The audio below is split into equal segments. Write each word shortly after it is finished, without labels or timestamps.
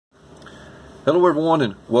Hello everyone,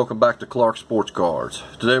 and welcome back to Clark Sports Cards.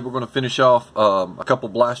 Today we're going to finish off a couple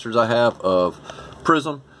blasters I have of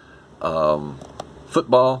Prizm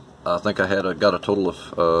Football. I think I got a total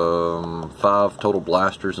of 5 total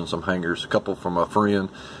blasters and some hangers, a couple from a friend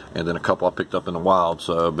and then a couple I picked up in the wild.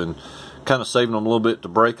 So I've been kind of saving them a little bit to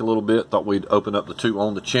break a little bit. Thought we'd open up the 2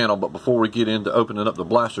 on the channel, but before we get into opening up the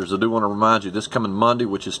blasters, I do want to remind you this coming Monday,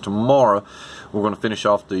 which is tomorrow, we're going to finish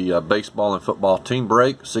off the baseball and football team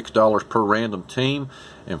break. $6 per random team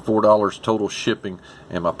and $4 total shipping,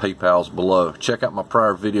 and my PayPal's below. Check out my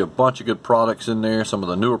prior video, a bunch of good products in there, some of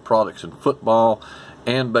the newer products in football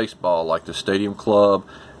and baseball, like the Stadium Club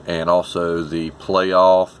and also the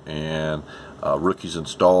Playoff and Rookies and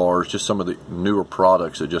Stars, just some of the newer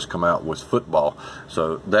products that just come out with football.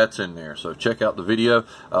 So that's in there. So check out the video.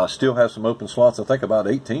 Still have some open slots. I think about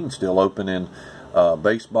 18 still open in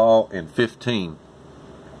baseball and 15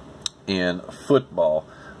 in football.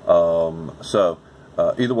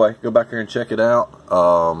 Either way, go back here and check it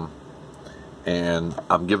out. And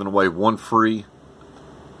I'm giving away 1 free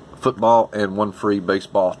football and 1 free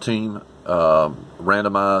baseball team,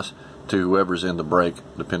 randomized to whoever's in the break,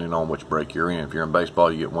 depending on which break you're in. If you're in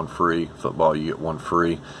baseball, you get 1 free. Football, you get 1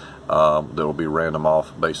 free. That will be random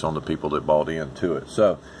off based on the people that bought into it.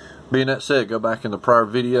 So, being that said, go back in the prior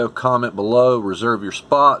video, comment below, reserve your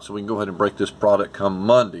spot so we can go ahead and break this product come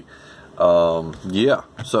Monday. Yeah,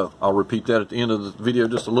 so I'll repeat that at the end of the video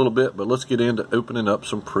just a little bit, but let's get into opening up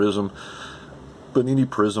some Panini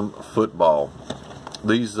Prizm Football.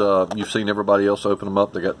 These, you've seen everybody else open them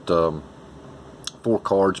up. They got 4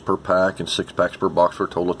 cards per pack and 6 packs per box for a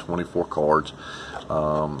total of 24 cards.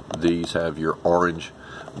 These have your orange,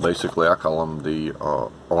 basically I call them the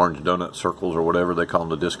orange donut circles or whatever. They call them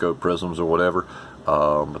the disco prisms or whatever.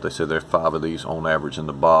 But they said there's 5 of these on average in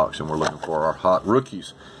the box, and we're looking for our hot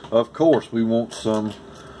rookies. Of course, we want some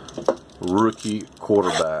rookie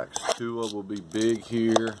quarterbacks. Tua will be big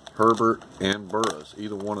here, Herbert and Burris,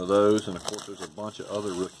 either one of those, and of course there's a bunch of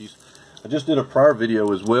other rookies. I just did a prior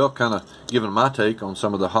video as well, kind of giving my take on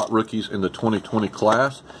some of the hot rookies in the 2020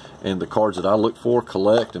 class and the cards that I look for,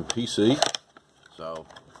 collect, and PC. So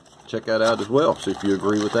check that out as well, see if you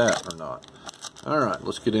agree with that or not. Alright,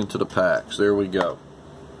 let's get into the packs. There we go.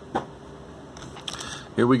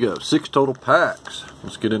 Here we go, 6 total packs.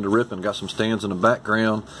 Let's get into ripping. Got some stands in the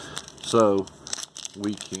background so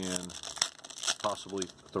we can possibly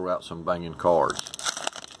throw out some banging cards.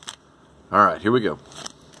 Alright, here we go.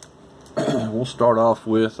 We'll start off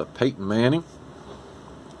with a Peyton Manning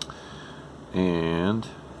and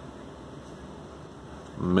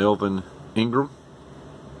Melvin Ingram,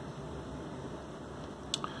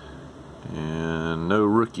 and no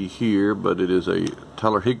rookie here, but it is a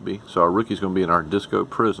Tyler Higbee, so our rookie's going to be in our Disco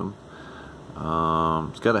Prism.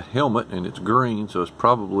 It's got a helmet and it's green, so it's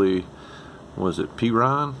probably, was it P.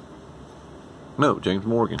 Ryan? No, James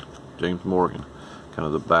Morgan. James Morgan, kind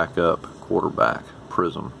of the backup quarterback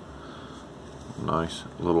Prism. Nice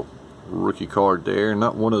little rookie card there.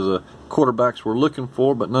 Not one of the quarterbacks we're looking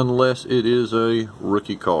for, but nonetheless it is a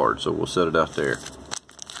rookie card, so we'll set it out there.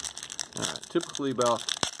 Alright, typically about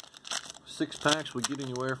 6 packs we get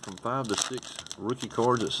anywhere from 5 to 6 rookie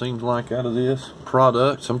cards, it seems like, out of this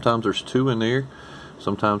product. Sometimes there's 2 in there,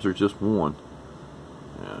 sometimes there's just 1.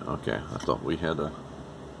 Yeah, okay, I thought we had a,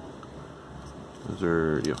 is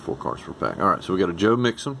there, yeah, 4 cards per pack. Alright, so we got a Joe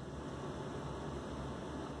Mixon,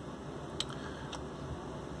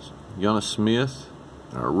 Giannis Smith,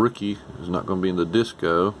 our rookie, is not going to be in the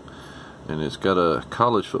disco, and it's got a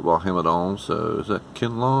college football helmet on. So is that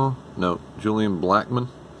Ken Law? No, Julian Blackman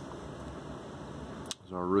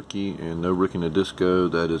is our rookie, and no rookie in the disco.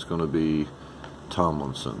 That is going to be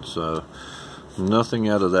Tomlinson. So nothing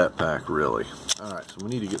out of that pack really. Alright, so we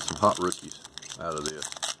need to get some hot rookies out of this.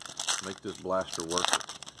 Make this blaster work.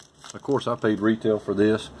 Of course, I paid retail for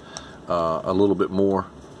this, a little bit more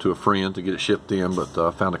to a friend to get it shipped in, but I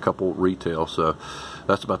found a couple retail, so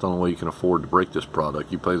that's about the only way you can afford to break this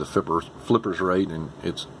product. You pay the flippers rate and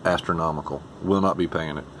it's astronomical. Will not be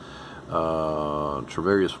paying it.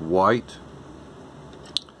 Travarius White,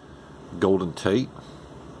 Golden Tate.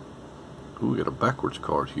 Ooh, we got a backwards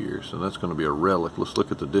card here, so that's going to be a relic. Let's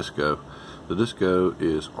look at the disco. The disco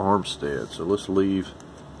is Armstead, so let's leave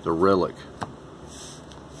the relic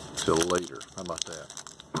till later. How about that?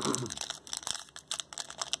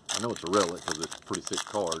 I know it's a relic because it's a pretty thick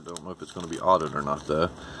card. Don't know if it's going to be audited or not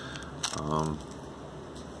though.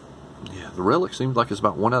 Yeah, the relic seems like it's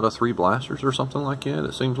about 1 out of 3 blasters or something like that.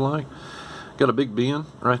 It seems like. Got a Big Ben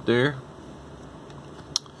right there.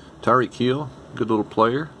 Tyreek Hill, good little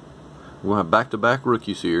player. We'll have back-to-back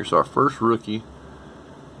rookies here. So our first rookie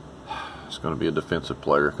is going to be a defensive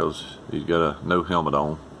player because he's got a no helmet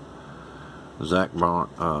on. Zach Barn,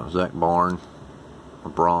 or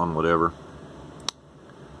Braun, whatever.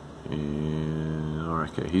 And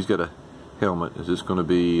okay, he's got a helmet. Is this going to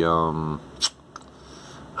be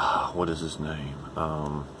what is his name?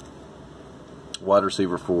 Wide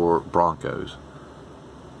receiver for Broncos.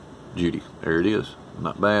 Judy. There it is.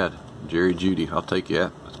 Not bad. Jerry Judy. I'll take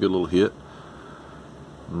that. That's a good little hit.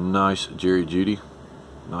 Nice Jerry Judy.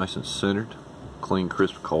 Nice and centered. Clean,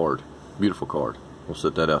 crisp card. Beautiful card. We'll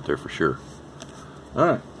set that out there for sure.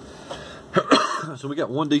 Alright. So we got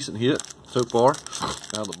one decent hit so far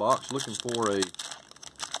out of the box. Looking for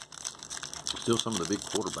still some of the big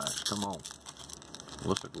quarterbacks. Come on.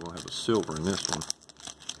 Looks like we're going to have a silver in this one.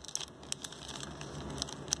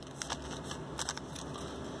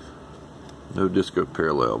 No disco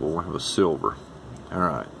parallel, but we'll have a silver.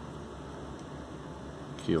 Alright.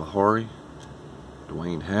 Keel Harry,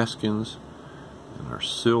 Dwayne Haskins, and our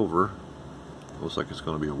silver. Looks like it's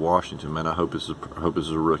going to be a Washington. Man, I hope this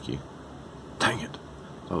is a rookie. Dang it.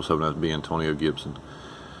 I was hoping that would be Antonio Gibson.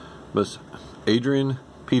 But it's Adrian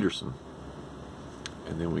Peterson.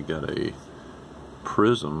 And then we got a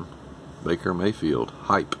Prizm Baker Mayfield.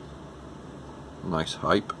 Hype. Nice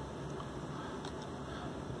hype.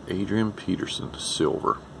 Adrian Peterson,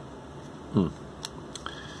 silver.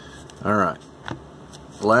 Alright.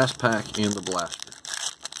 Last pack in the blaster.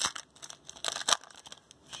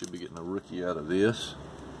 Should be getting a rookie out of this.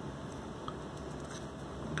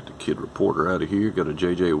 Get the kid reporter out of here. Got a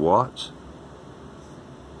J.J. Watts.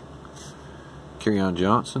 Kerryon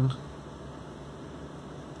Johnson.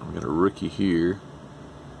 I've got a rookie here.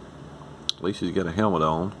 At least he's got a helmet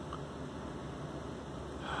on.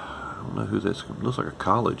 I don't know who that's. Looks like a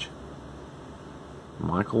college.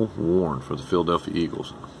 Michael Warren for the Philadelphia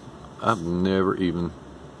Eagles. I've never even.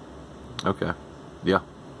 Okay. Yeah.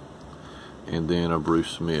 And then a Bruce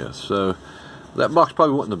Smith. So that box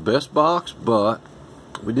probably wasn't the best box, but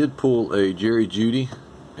we did pull a Jerry Judy,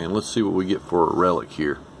 and let's see what we get for a relic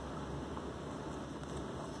here.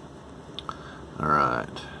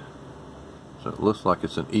 Alright. So it looks like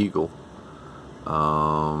it's an Eagle.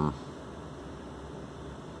 Come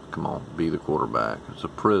on, be the quarterback. It's a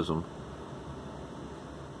Prizm.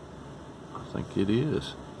 I think it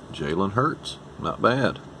is. Jalen Hurts. Not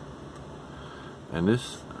bad. And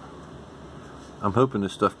this, I'm hoping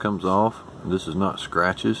this stuff comes off. And this is not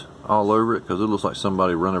scratches all over it, because it looks like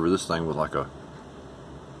somebody run over this thing with like a. Are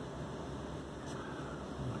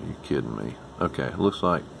you kidding me? Okay, it looks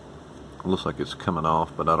like it's coming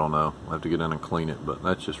off, but I don't know. I'll have to get in and clean it, but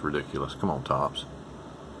that's just ridiculous. Come on, Topps.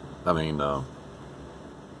 I mean,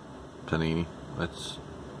 Panini. That's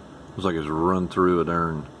looks like it's run through a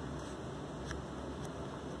darn.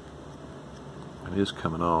 It is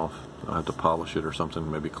coming off. I'll have to polish it or something,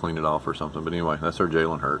 maybe clean it off or something. But anyway, that's our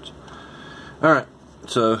Jalen Hurts. Alright,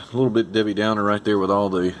 so a little bit Debbie Downer right there with all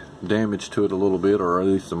the damage to it a little bit, or at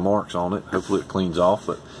least the marks on it. Hopefully it cleans off.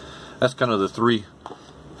 But that's kind of the three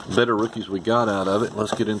better rookies we got out of it.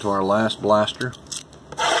 Let's get into our last blaster.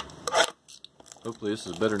 Hopefully this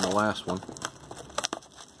is better than the last one.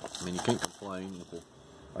 I mean, you can't complain with,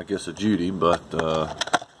 I guess, a Judy, but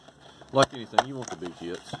like anything, you want the big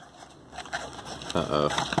hits. Uh-oh.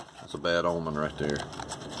 That's a bad omen right there.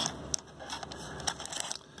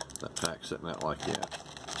 That pack sitting out like that.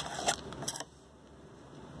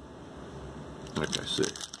 Okay,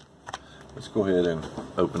 6. Let's go ahead and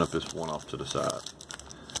open up this one off to the side.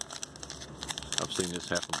 I've seen this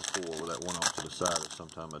happen before where that one off to the side is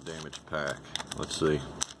sometime a damaged pack. Let's see.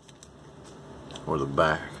 Or the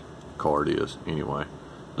back card is. Anyway.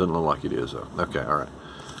 Doesn't look like it is though. Okay, alright.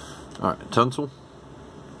 Alright, Tunsil.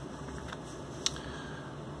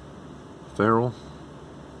 Farrell.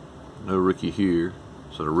 No rookie here.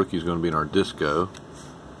 So the rookie's going to be in our disco.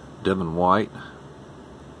 Devin White.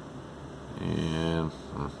 And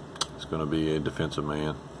it's going to be a defensive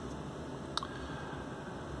man.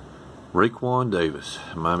 Raekwon Davis,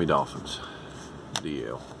 Miami Dolphins.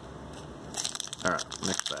 DL. Alright,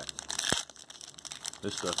 next pack.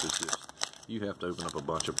 This stuff is just, you have to open up a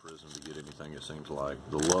bunch of Prizm to get anything, it seems like.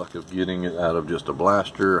 The luck of getting it out of just a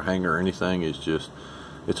blaster, hanger, or anything is just,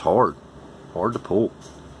 it's hard. Hard to pull.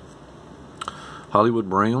 Hollywood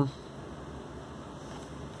Brown.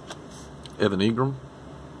 Evan Ingram.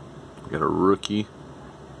 Got a rookie.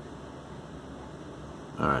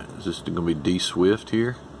 Alright, is this going to be D Swift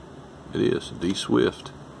here? It is. D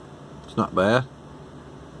Swift. It's not bad.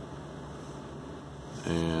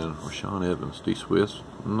 And Rashaan Evans. D Swift.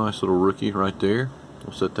 Nice little rookie right there.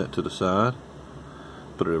 We'll set that to the side.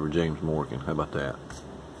 Put it over James Morgan. How about that?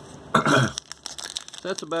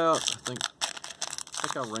 That's about, I think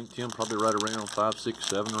think I ranked him probably right around 5, 6,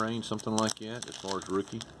 7 range, something like that, as far as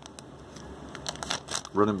rookie.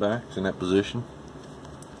 Running backs in that position.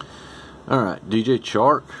 Alright, DJ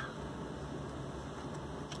Chark.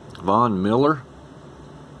 Von Miller.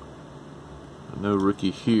 No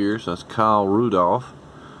rookie here, so that's Kyle Rudolph.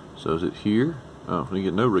 So is it here? Oh, we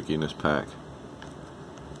get no rookie in this pack.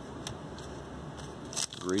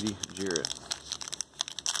 Grady Jarrett.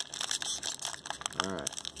 Alright.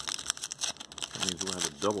 That means we'll have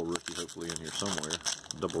a double rookie hopefully in here somewhere.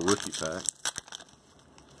 Double rookie pack.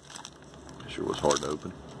 Sure was hard to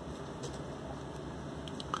open.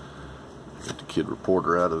 Get the kid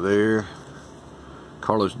reporter out of there.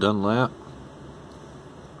 Carlos Dunlap.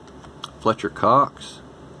 Fletcher Cox.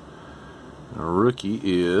 Our rookie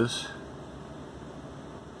is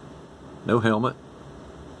no helmet.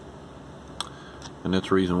 And that's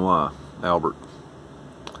the reason why. Albert.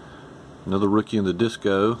 Another rookie in the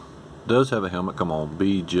disco. Does have a helmet. Come on,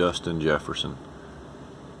 B. Justin Jefferson.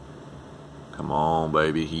 Come on,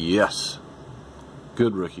 baby. Yes.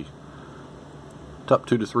 Good rookie. Top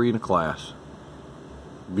 2 to 3 in the class.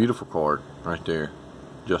 Beautiful card right there.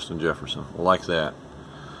 Justin Jefferson. Like that.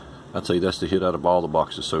 I'd say that's the hit out of all the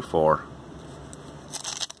boxes so far.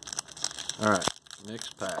 Alright,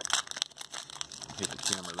 next pack. Hit the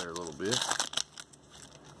camera there a little bit.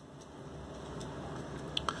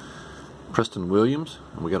 Preston Williams.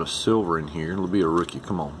 And we got a silver in here. It'll be a rookie.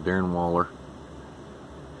 Come on, Darren Waller.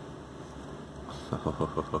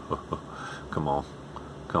 Come on.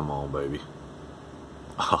 Come on, baby.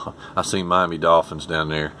 I seen Miami Dolphins down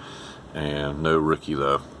there. And no rookie,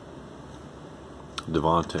 though.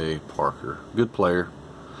 Devontae Parker. Good player,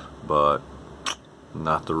 but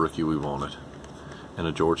not the rookie we wanted. And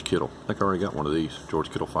a George Kittle. I think I already got one of these.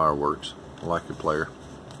 George Kittle Fireworks. I like your player.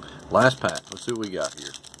 Last pack. Let's see what we got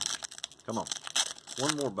here. Come on.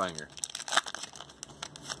 One more banger.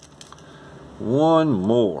 One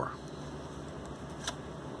more.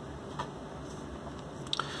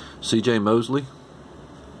 C.J. Mosley.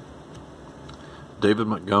 David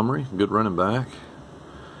Montgomery. Good running back.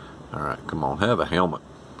 Alright, come on. Have a helmet.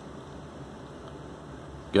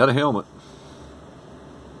 Got a helmet.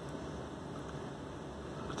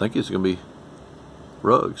 I think it's going to be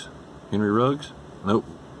Ruggs. Henry Ruggs? Nope.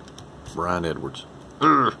 Brian Edwards.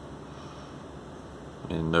 Urgh.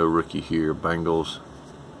 And no rookie here. Bengals.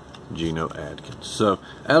 Geno Atkins. So,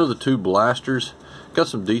 out of the 2 blasters, got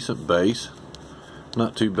some decent base.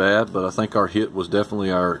 Not too bad, but I think our hit was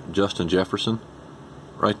definitely our Justin Jefferson.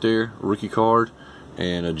 Right there. Rookie card.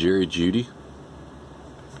 And a Jerry Jeudy.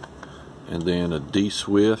 And then a D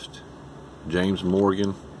Swift. James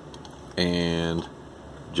Morgan. And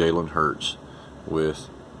Jalen Hurts. With,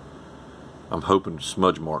 I'm hoping,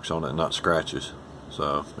 smudge marks on it, not scratches.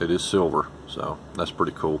 So, it is silver. So, that's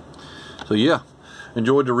pretty cool. So, yeah.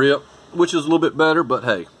 Enjoyed the rip, which is a little bit better, but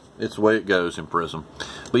hey, it's the way it goes in Prizm.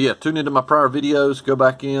 But yeah, tune into my prior videos. Go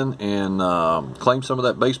back in and claim some of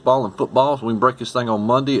that baseball and football. So we can break this thing on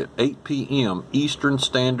Monday at 8 p.m. Eastern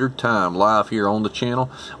Standard Time, live here on the channel.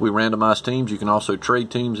 We randomize teams. You can also trade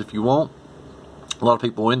teams if you want. A lot of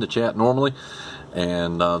people in the chat normally,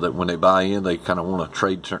 and that when they buy in, they kind of want to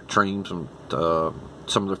trade teams and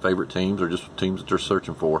some of their favorite teams or just teams that they're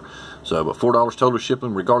searching for. So, but $4 total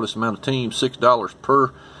shipping, regardless amount of teams, $6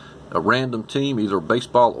 per a random team, either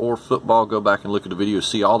baseball or football. Go back and look at the video,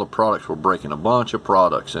 see all the products. We're breaking a bunch of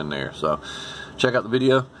products in there. So check out the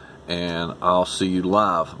video, and I'll see you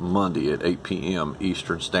live Monday at 8 p.m.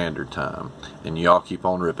 Eastern Standard Time. And y'all keep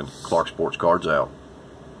on ripping. Clark Sports Cards out.